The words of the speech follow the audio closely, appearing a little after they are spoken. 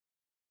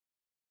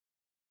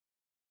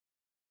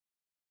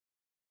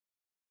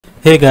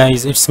Hey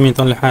guys, it's me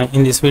Talha.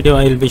 In this video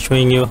I will be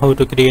showing you how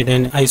to create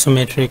an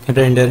isometric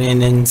render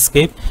in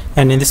Enscape,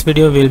 and in this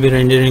video we'll be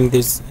rendering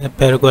this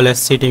pergola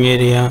seating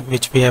area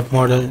which we have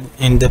modeled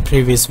in the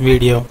previous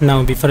video.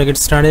 Now before I get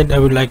started, I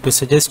would like to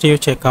suggest you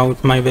check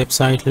out my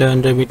website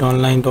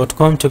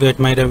learnrevitonline.com to get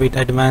my Revit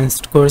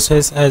advanced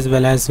courses, as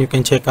well as you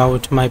can check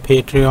out my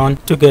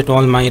Patreon to get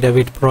all my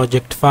Revit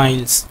project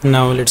files.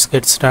 Now let's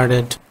get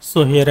started.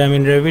 So here I am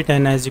in Revit,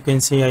 and as you can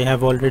see I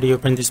have already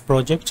opened this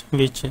project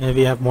which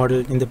we have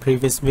modeled in the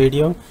previous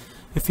video.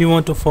 If you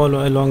want to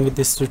follow along with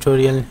this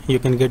tutorial, you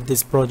can get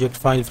this project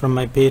file from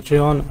my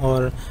Patreon,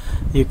 or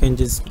you can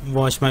just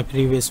watch my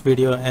previous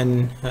video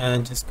and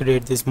just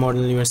create this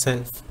model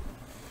yourself.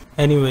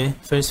 Anyway,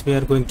 first we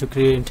are going to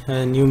create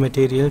new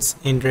materials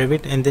in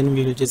Revit, and then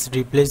we will just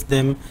replace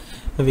them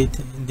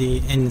with the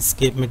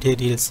Enscape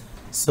materials.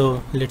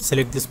 So let's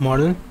select this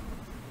model,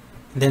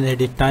 then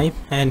edit type,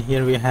 and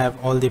here we have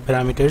all the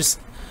parameters,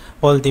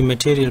 all the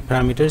material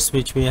parameters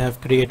which we have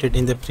created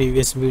in the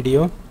previous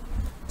video.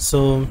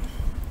 So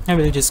I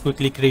will just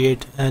quickly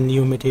create a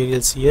new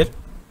materials here.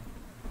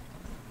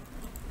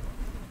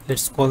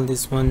 Let's call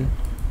this one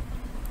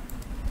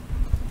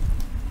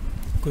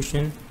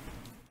cushion.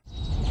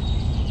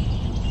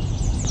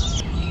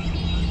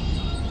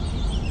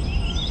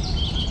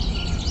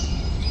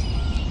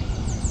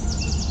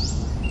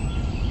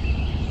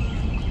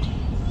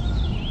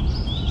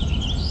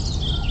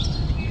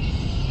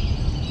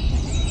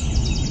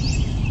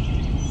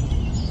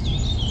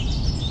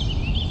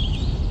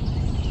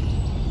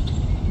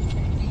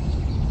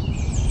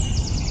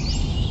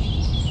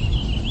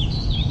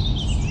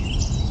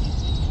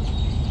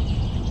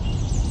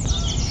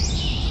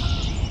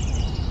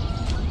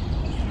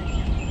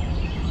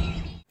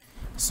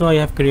 So I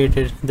have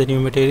created the new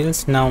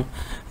materials. Now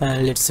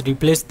let's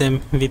replace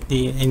them with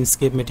the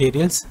Enscape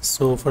materials.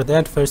 So for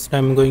that, first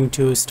I'm going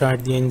to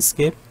start the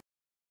Enscape.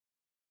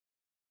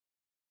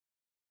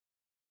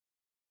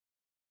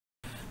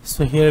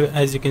 So here,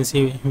 as you can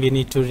see, we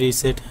need to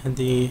reset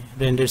the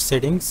render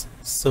settings.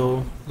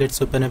 So let's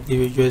open up the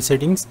visual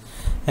settings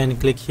and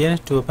click here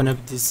to open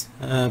up this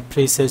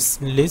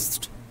presets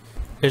list.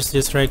 Let's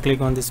just right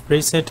click on this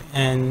preset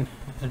and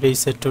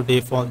reset to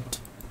default.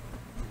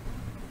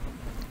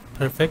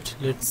 Perfect.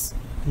 Let's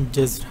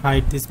just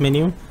hide this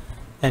menu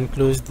and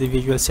close the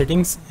visual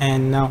settings,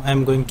 and now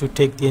I'm going to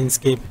take the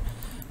Enscape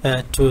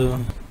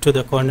to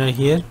the corner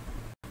here.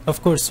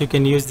 Of course, you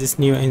can use this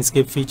new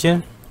Enscape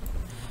feature,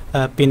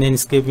 pin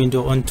Enscape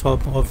window on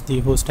top of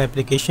the host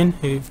application.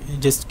 You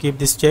just keep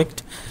this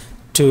checked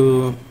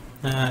to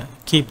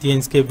keep the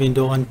Enscape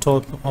window on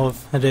top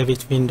of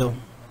Revit window.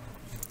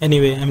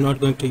 Anyway, I'm not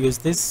going to use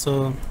this,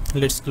 so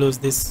let's close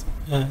this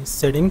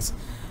settings.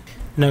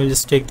 Now we'll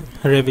just take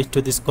Revit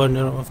to this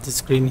corner of the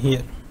screen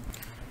here.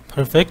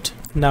 Perfect.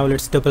 Now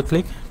let's double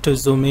click to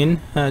zoom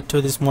in to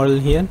this model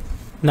here.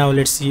 Now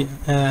let's see,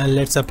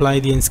 let's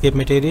apply the Enscape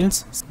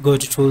materials. Go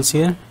to tools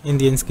here in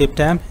the Enscape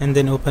tab, and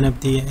then open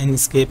up the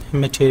Enscape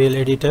material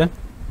editor.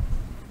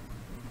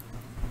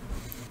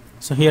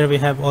 So here we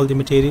have all the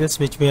materials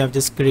which we have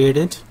just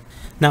created.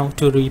 Now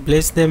to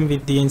replace them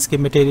with the Enscape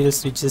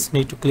materials, we just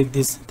need to click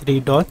these three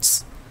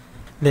dots,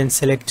 then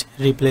select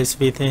replace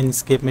with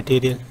Enscape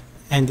material,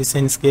 and this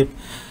Enscape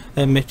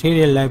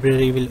material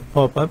library will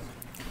pop up.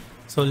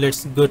 So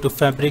let's go to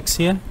fabrics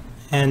here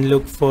and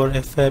look for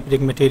a fabric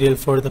material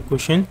for the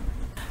cushion.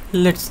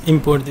 Let's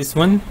import this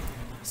one.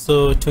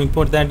 So to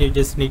import that, you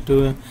just need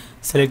to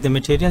select the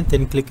material,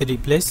 then click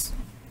replace,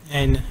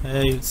 and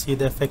you'll see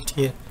the effect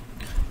here.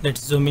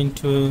 Let's zoom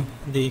into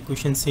the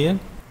cushions here.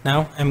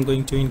 Now I'm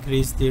going to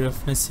increase the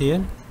roughness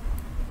here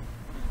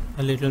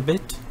a little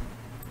bit,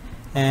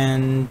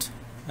 and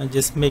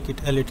just make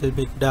it a little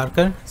bit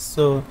darker.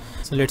 So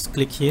let's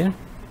click here,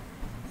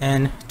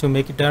 and to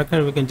make it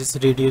darker we can just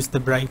reduce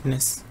the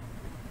brightness.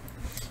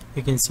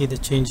 You can see the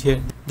change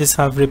here. This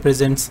half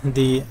represents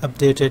the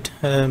updated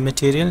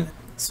material,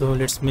 so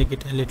let's make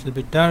it a little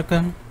bit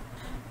darker.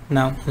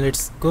 Now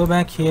let's go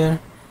back here,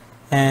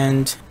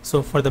 and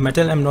so for the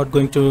metal I'm not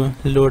going to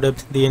load up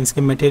the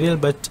Enscape material,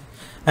 but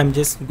I'm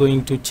just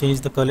going to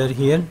change the color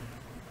here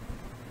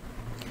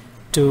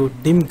to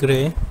dim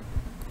gray.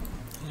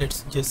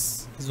 Let's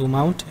just zoom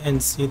out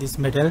and see this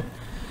metal,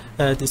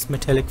 this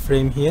metallic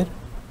frame here.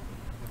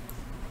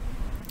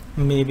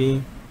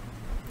 Maybe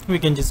we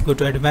can just go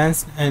to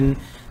advanced and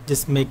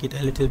just make it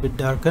a little bit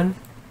darker.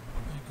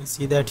 You can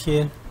see that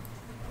here.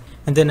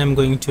 And then I'm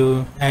going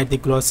to add the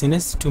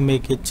glossiness to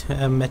make it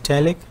a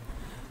metallic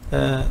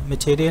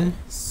material.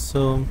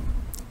 So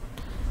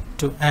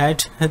to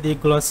add the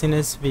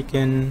glossiness, we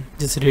can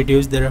just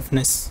reduce the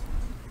roughness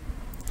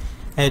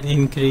and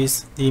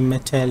increase the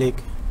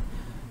metallic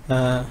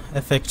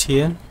effect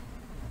here.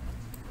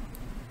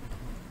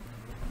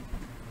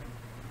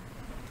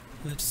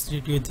 Let's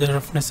reduce the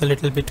roughness a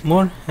little bit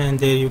more, and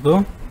there you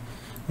go.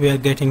 We are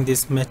getting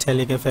this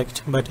metallic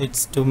effect, but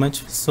it's too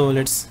much, so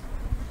let's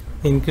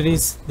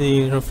increase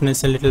the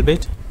roughness a little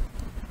bit.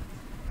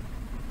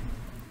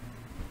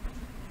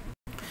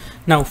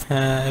 Now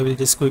I will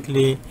just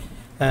quickly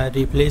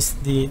replace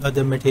the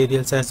other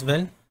materials as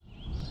well.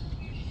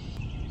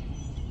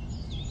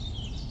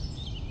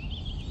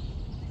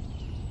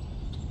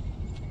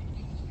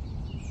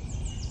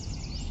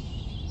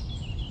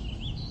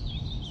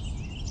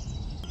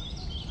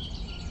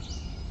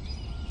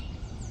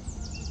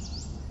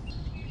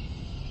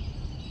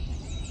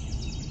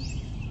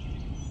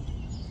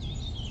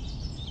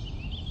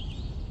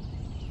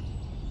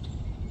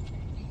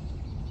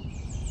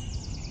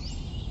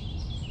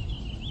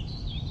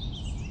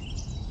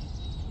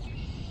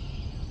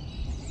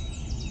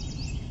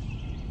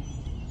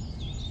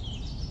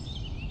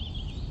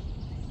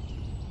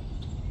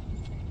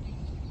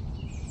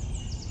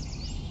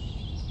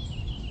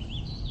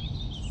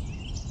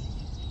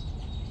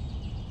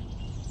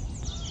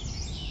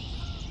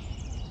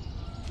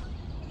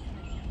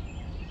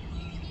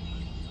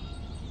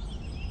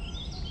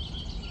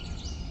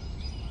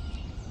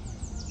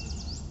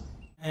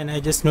 And I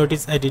just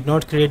noticed I did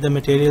not create the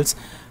materials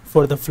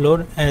for the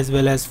floor as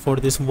well as for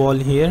this wall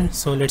here,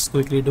 so let's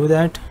quickly do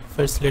that.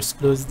 First let's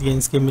close the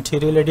Enscape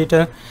material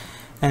editor,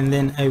 and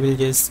then I will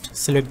just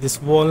select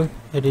this wall,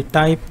 edit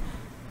type,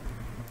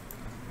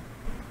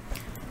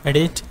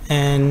 edit,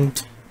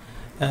 and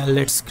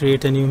let's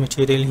create a new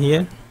material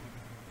here,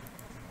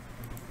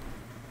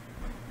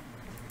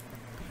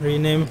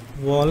 rename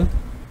wall,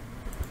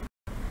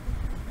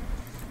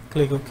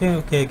 click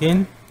OK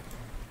again.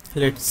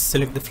 Let's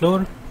select the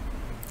floor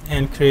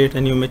and create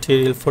a new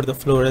material for the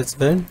floor as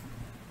well.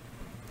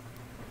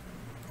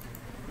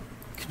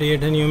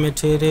 Create a new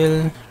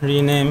material,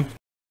 rename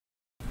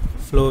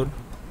floor.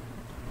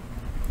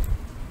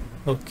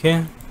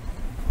 OK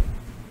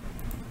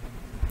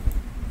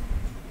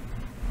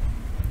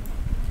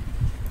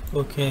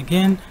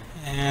again,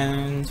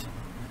 and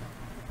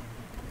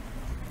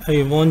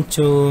I want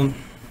to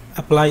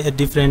apply a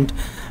different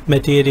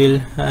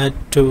material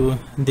to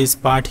this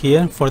part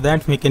here. For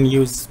that we can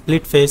use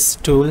split face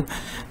tool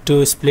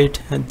to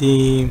split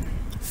the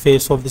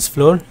face of this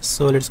floor.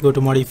 So let's go to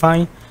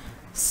modify,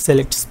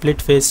 select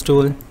split face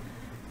tool,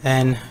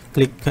 and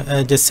click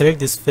just select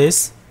this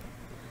face,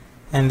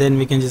 and then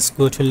we can just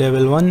go to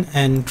level 1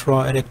 and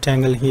draw a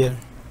rectangle here.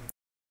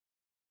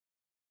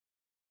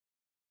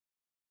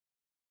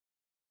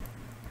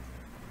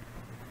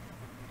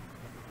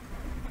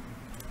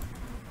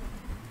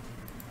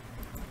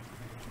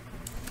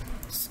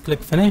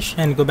 Click finish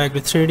and go back to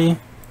 3D.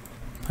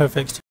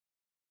 Perfect.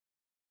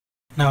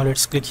 Now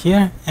let's click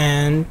here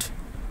and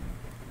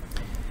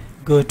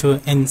go to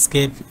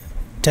Enscape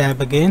tab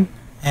again,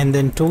 and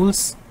then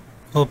tools,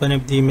 open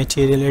up the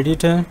material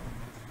editor,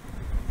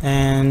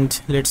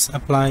 and let's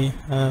apply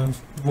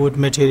wood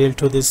material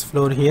to this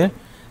floor here.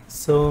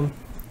 So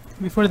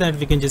before that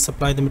we can just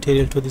apply the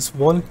material to this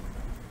wall.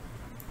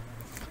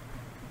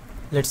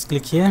 Let's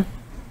click here,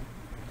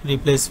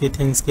 replace with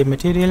Enscape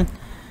material,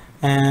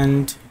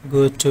 and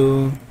go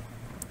to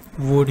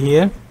wood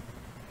here.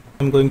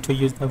 I'm going to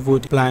use the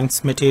wood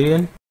planks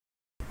material.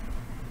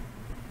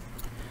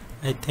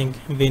 I think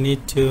we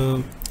need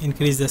to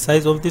increase the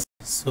size of this,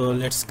 so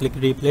let's click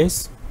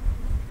replace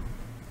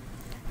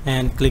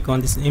and click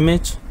on this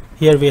image.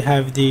 Here we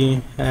have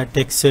the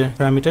texture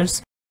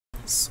parameters,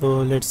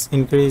 so let's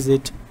increase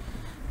it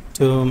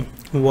to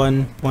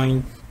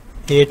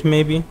 1.8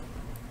 maybe.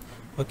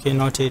 Okay,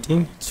 not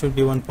 18, it should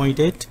be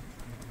 1.8.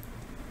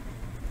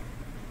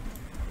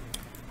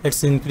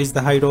 Let's increase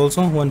the height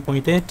also,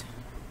 1.8.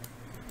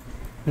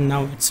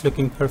 Now it's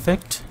looking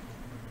perfect.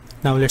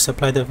 Now let's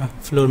apply the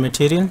floor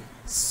material.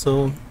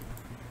 So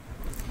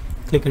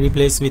click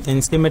replace with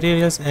Enscape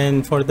materials,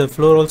 and for the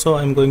floor also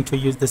I'm going to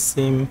use the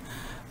same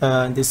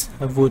this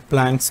wood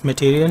planks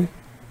material.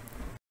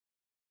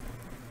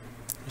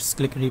 Let's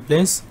click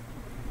replace,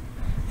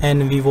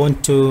 and we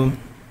want to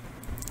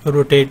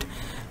rotate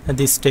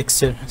this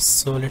texture,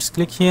 so let's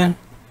click here,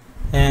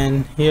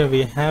 and here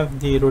we have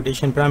the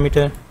rotation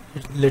parameter.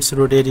 Let's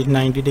rotate it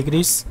 90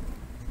 degrees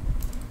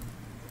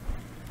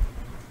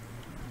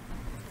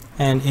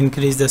and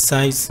increase the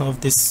size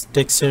of this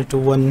texture to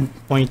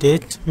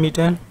 1.8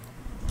 meter.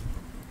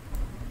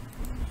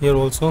 Here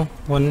also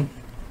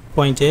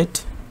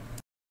 1.8.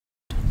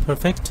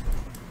 Perfect.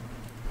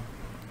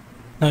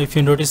 Now if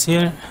you notice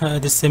here,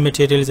 the same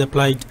material is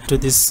applied to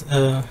this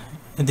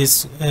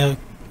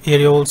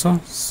area also.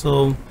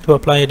 So to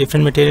apply a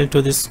different material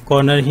to this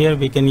corner here,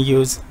 we can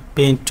use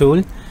paint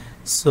tool.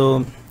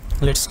 So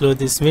let's close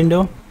this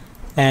window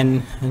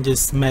and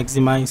just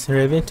maximize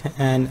Revit,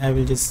 and I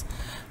will just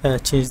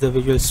change the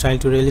visual style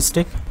to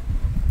realistic,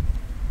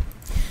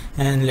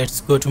 and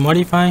let's go to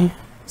modify,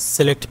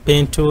 select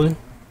paint tool.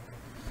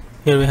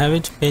 Here we have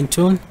it, paint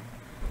tool,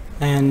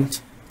 and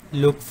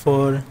look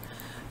for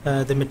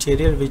the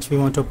material which we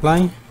want to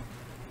apply.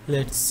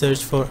 Let's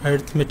search for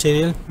earth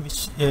material,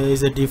 which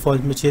is a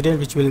default material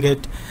which will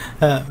get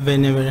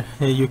whenever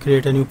you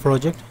create a new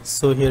project.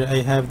 So here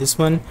I have this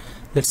one.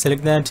 Let's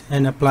select that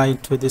and apply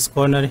it to this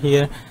corner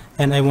here,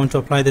 and I want to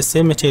apply the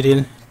same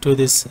material to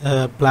this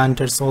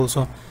planters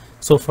also.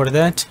 So for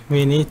that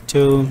we need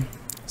to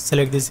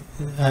select this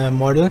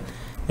model,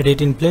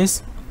 edit in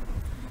place,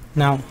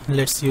 Now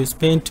let's use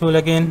paint tool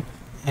again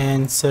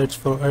and search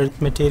for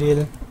earth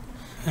material,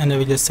 and I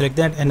will just select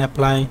that and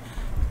apply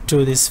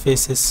to these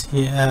faces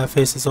here,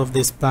 faces of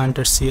these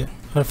planters here.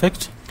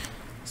 Perfect.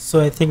 So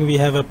I think we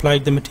have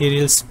applied the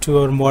materials to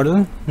our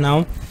model.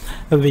 Now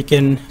we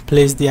can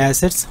place the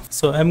assets.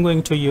 So I'm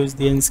going to use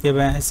the Enscape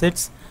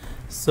assets.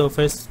 So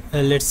first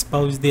let's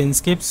pause the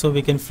Enscape so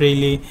we can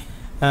freely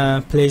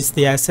place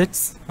the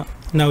assets.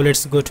 Now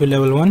let's go to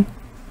level 1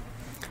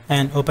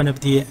 and open up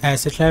the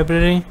asset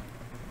library,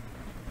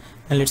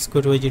 and let's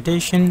go to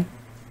vegetation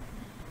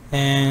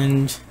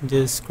and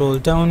just scroll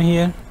down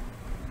here.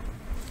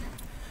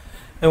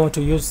 I want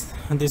to use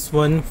this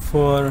one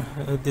for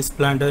this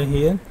planter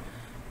here,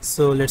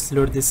 so let's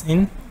load this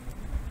in.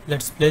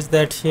 Let's place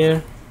that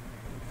here,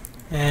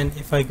 and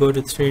if I go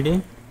to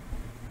 3D,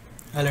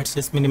 let's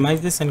just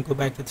minimize this and go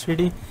back to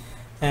 3D,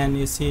 and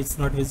you see it's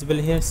not visible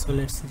here. So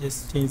let's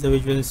just change the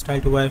visual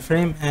style to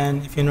wireframe,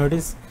 and if you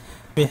notice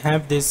we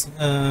have this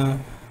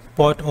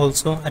pot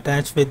also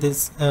attached with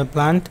this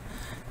plant.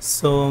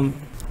 So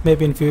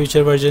maybe in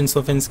future versions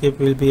of Enscape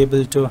we'll be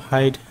able to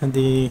hide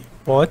the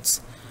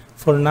pots.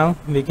 For now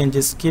we can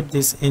just keep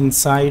this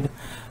inside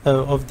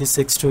of this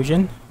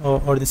extrusion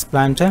or this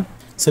planter.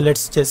 So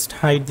let's just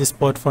hide this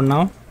pot for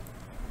now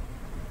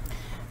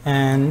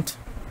and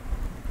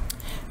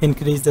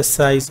increase the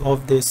size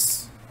of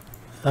this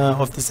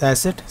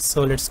asset.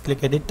 So let's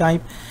click edit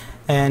type,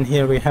 and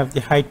here we have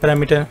the height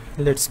parameter.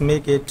 Let's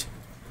make it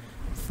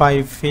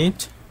 5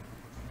 feet.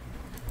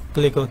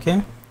 Click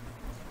OK.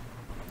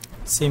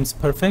 Seems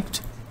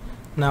perfect.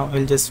 Now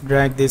I'll just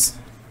drag this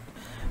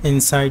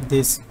inside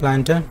this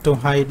planter to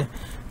hide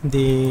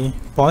the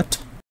pot,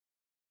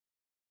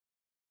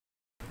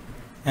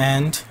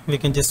 and we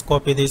can just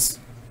copy this.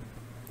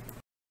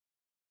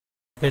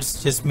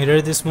 Let's just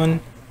mirror this one.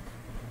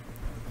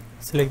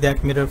 Select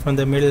that mirror from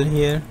the middle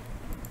here.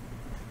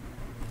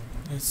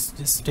 Let's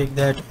just take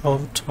that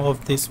out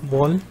of this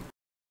wall.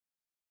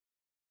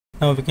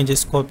 Now we can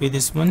just copy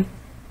this one.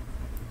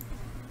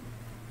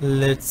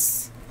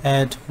 Let's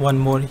add one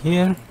more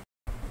here.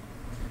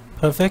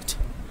 Perfect.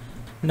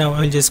 Now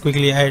I'll just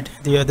quickly add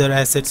the other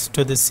assets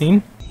to the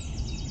scene.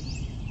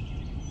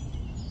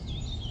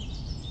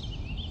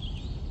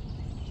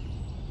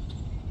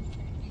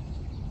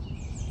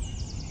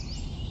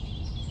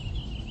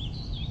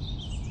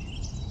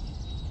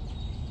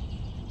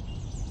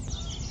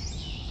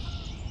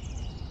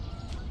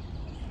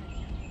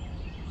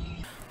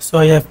 So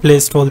I have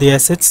placed all the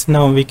assets.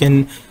 Now we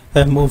can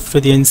move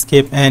to the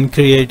Enscape and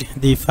create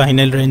the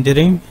final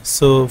rendering.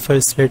 So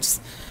first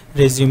let's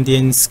resume the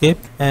Enscape,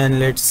 and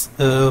let's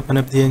open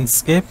up the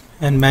Enscape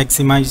and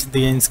maximize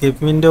the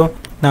Enscape window.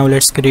 Now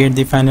let's create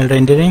the final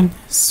rendering.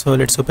 So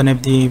let's open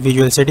up the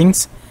visual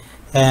settings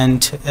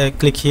and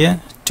click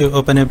here to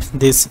open up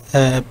this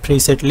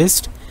preset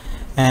list,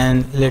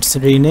 and let's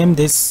rename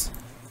this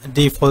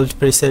default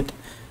preset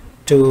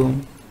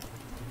to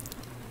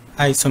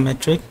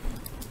Isometric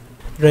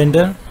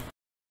render,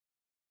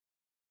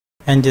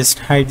 and just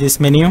hide this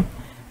menu.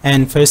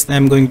 And first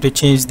I'm going to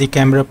change the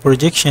camera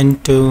projection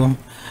to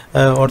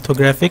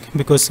orthographic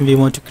because we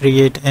want to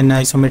create an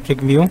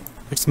isometric view.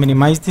 Let's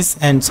minimize this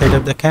and set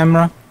up the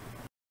camera.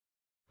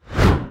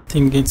 I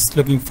think it's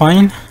looking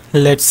fine.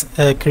 Let's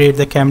create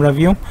the camera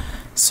view.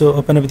 So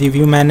open up the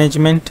view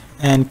management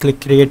and click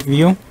create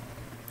view.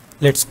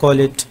 Let's call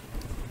it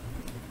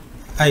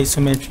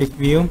isometric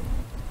view,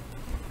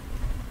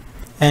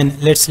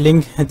 and let's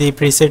link the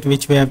preset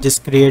which we have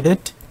just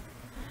created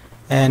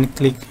and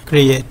click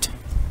create.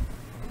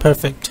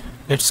 Perfect.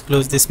 Let's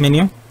close this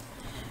menu,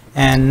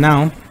 and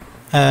now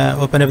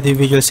open up the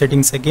visual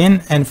settings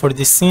again, and for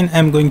this scene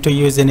I'm going to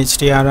use an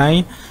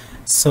HDRI.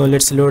 So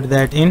let's load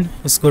that in.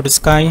 Let's go to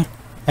sky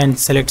and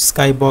select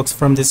skybox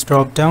from this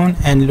drop down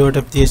and load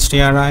up the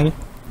HDRI.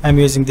 I'm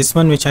using this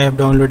one which I have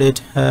downloaded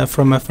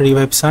from a free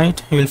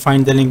website. You will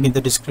find the link in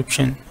the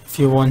description if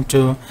you want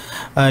to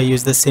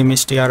use the same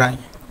HDRI.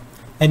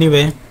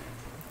 Anyway,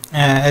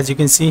 as you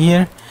can see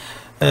here,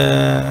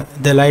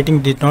 the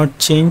lighting did not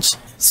change.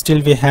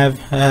 Still we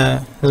have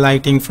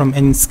lighting from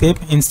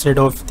Enscape instead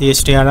of the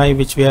HDRI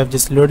which we have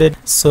just loaded.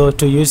 So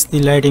to use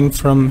the lighting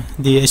from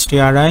the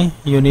HDRI,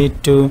 you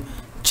need to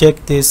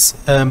check this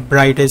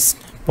brightest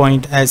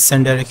point as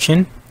sun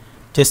direction.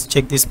 Just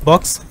check this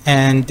box,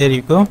 and there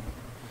you go.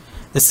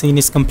 The scene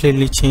is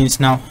completely changed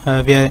now.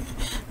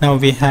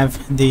 We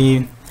have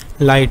the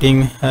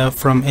lighting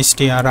from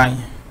HDRI.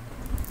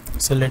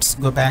 So let's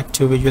go back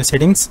to visual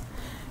settings,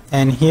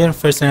 and here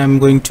first I'm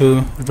going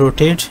to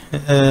rotate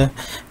the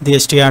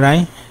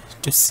HDRI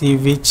to see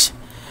which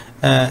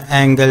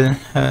angle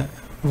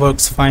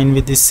works fine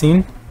with this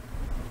scene.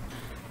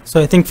 So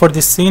I think for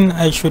this scene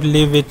I should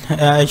leave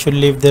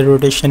the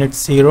rotation at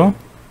 0.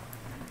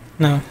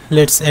 Now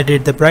let's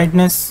edit the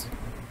brightness.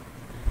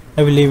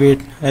 I will leave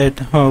it at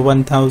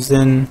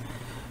 1000,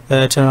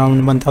 at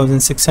around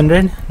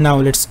 1600. Now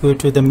let's go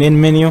to the main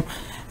menu,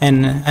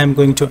 and I'm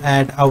going to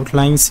add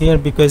outlines here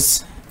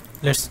because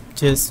let's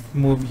just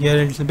move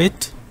here a little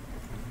bit.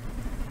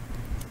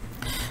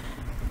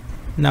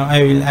 Now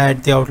I will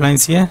add the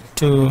outlines here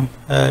to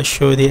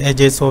show the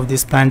edges of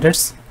these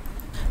planters.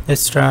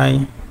 Let's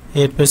try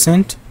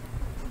 8%.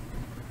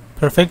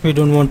 Perfect. We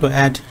don't want to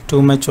add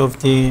too much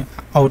of the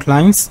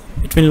outlines,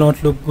 it will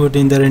not look good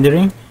in the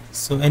rendering.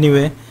 So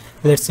anyway,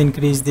 let's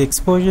increase the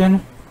exposure.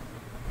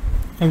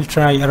 I will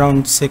try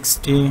around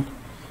 60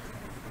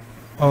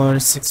 or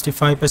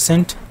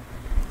 65%,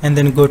 and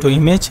then go to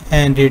image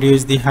and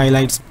reduce the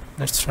highlights.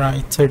 Let's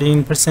try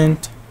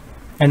 13%,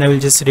 and I will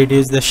just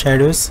reduce the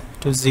shadows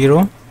to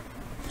 0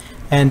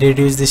 and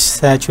reduce the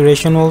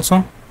saturation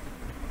also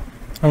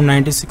around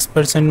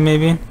 96%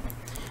 maybe.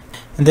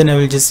 And then I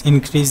will just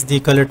increase the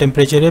color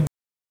temperature.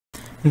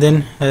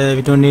 Then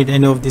we don't need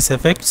any of these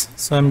effects,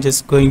 so I'm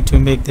just going to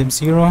make them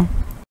 0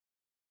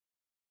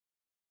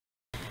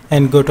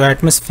 and go to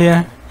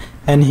atmosphere,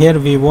 and here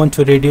we want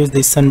to reduce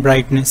the sun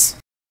brightness.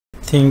 I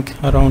think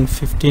around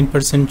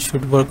 15%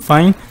 should work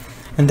fine.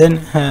 And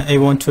then I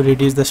want to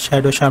reduce the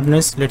shadow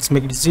sharpness. Let's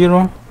make it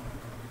 0,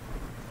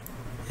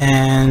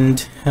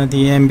 and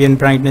the ambient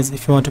brightness,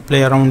 if you want to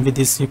play around with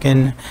this you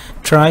can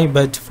try,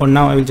 but for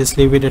now I will just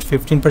leave it at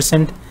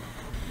 15%.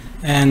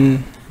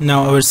 And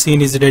now our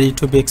scene is ready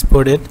to be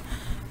exported.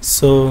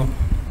 So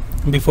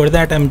before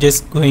that, I'm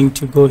just going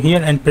to go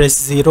here and press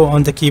 0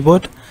 on the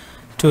keyboard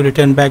to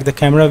return back the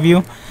camera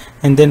view,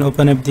 and then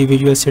open up the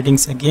visual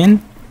settings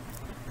again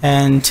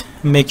and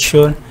make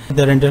sure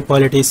the render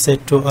quality is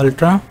set to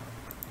ultra.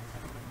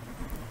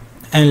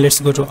 And let's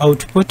go to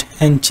output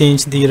and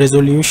change the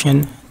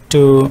resolution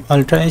to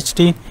Ultra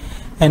HD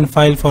and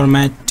file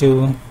format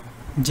to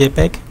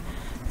JPEG,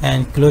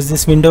 and close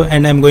this window.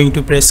 And I'm going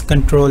to press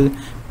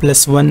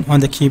Ctrl+1 on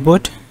the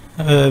keyboard,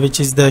 which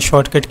is the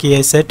shortcut key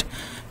I set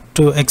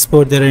to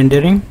export the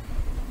rendering.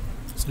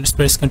 So let's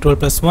press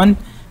Ctrl+1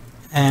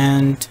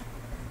 and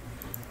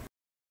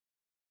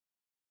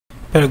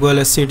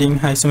pergola seating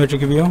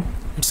isometric view.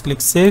 Let's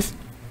click save,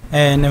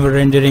 and our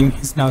rendering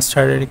is now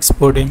started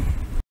exporting.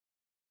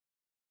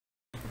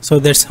 So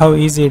that's how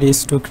easy it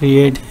is to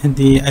create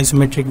the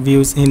isometric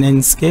views in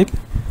Enscape.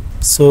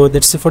 So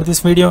that's it for this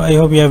video. I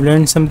hope you have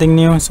learned something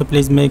new. So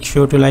please make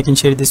sure to like and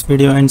share this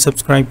video and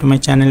subscribe to my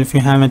channel if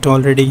you haven't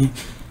already.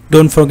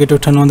 Don't forget to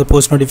turn on the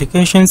post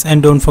notifications,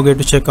 and don't forget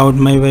to check out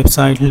my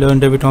website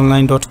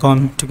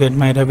learnrevitonline.com to get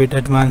my Revit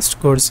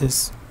advanced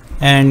courses.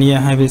 And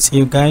yeah, I will see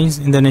you guys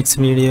in the next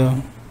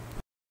video.